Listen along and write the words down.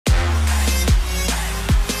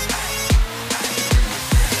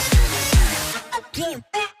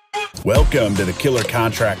Welcome to the Killer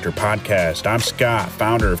Contractor Podcast. I'm Scott,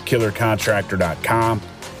 founder of KillerContractor.com,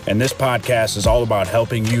 and this podcast is all about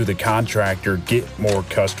helping you, the contractor, get more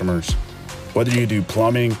customers. Whether you do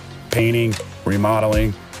plumbing, painting,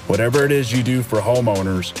 remodeling, whatever it is you do for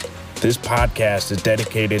homeowners, this podcast is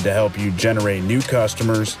dedicated to help you generate new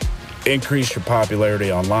customers, increase your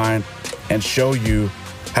popularity online, and show you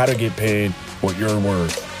how to get paid what you're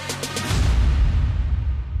worth.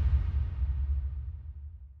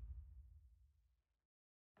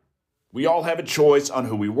 We all have a choice on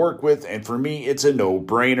who we work with, and for me, it's a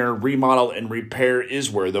no-brainer. Remodel and repair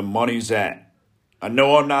is where the money's at. I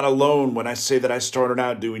know I'm not alone when I say that I started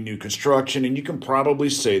out doing new construction, and you can probably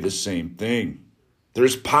say the same thing.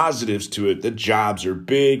 There's positives to it. The jobs are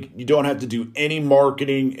big, you don't have to do any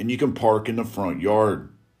marketing, and you can park in the front yard.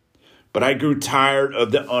 But I grew tired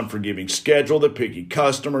of the unforgiving schedule, the picky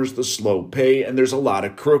customers, the slow pay, and there's a lot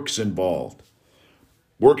of crooks involved.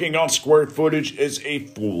 Working on square footage is a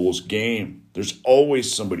fool's game. There's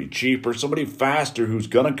always somebody cheaper, somebody faster who's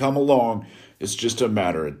going to come along. It's just a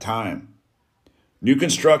matter of time. New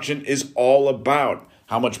construction is all about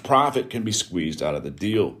how much profit can be squeezed out of the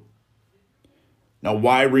deal. Now,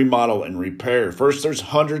 why remodel and repair? First, there's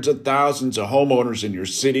hundreds of thousands of homeowners in your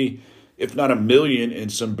city, if not 1 million in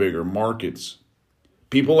some bigger markets.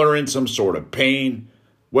 People are in some sort of pain,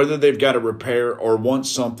 whether they've got a repair or want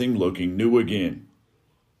something looking new again.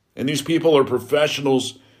 And these people are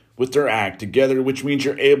professionals with their act together, which means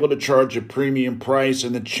you're able to charge a premium price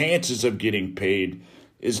and the chances of getting paid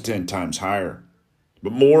is 10 times higher.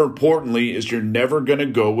 But more importantly is you're never going to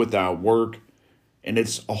go without work, and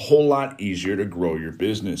it's a whole lot easier to grow your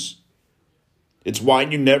business. It's why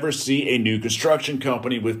you never see a new construction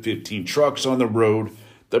company with 15 trucks on the road.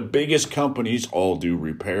 The biggest companies all do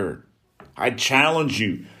repair. I challenge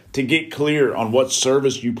you to get clear on what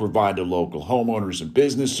service you provide to local homeowners and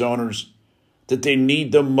business owners that they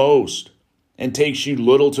need the most and takes you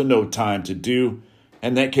little to no time to do,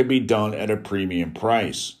 and that can be done at a premium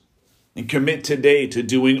price. And commit today to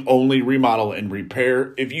doing only remodel and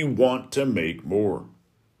repair if you want to make more.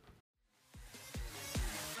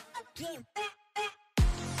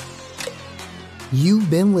 You've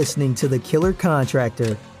been listening to The Killer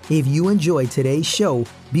Contractor. If you enjoyed today's show,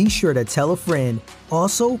 be sure to tell a friend.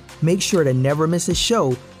 Also, make sure to never miss a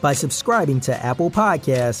show by subscribing to Apple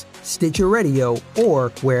Podcasts, Stitcher Radio, or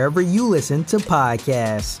wherever you listen to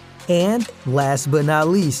podcasts. And last but not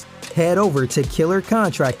least, head over to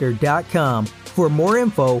KillerContractor.com for more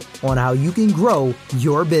info on how you can grow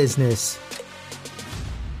your business.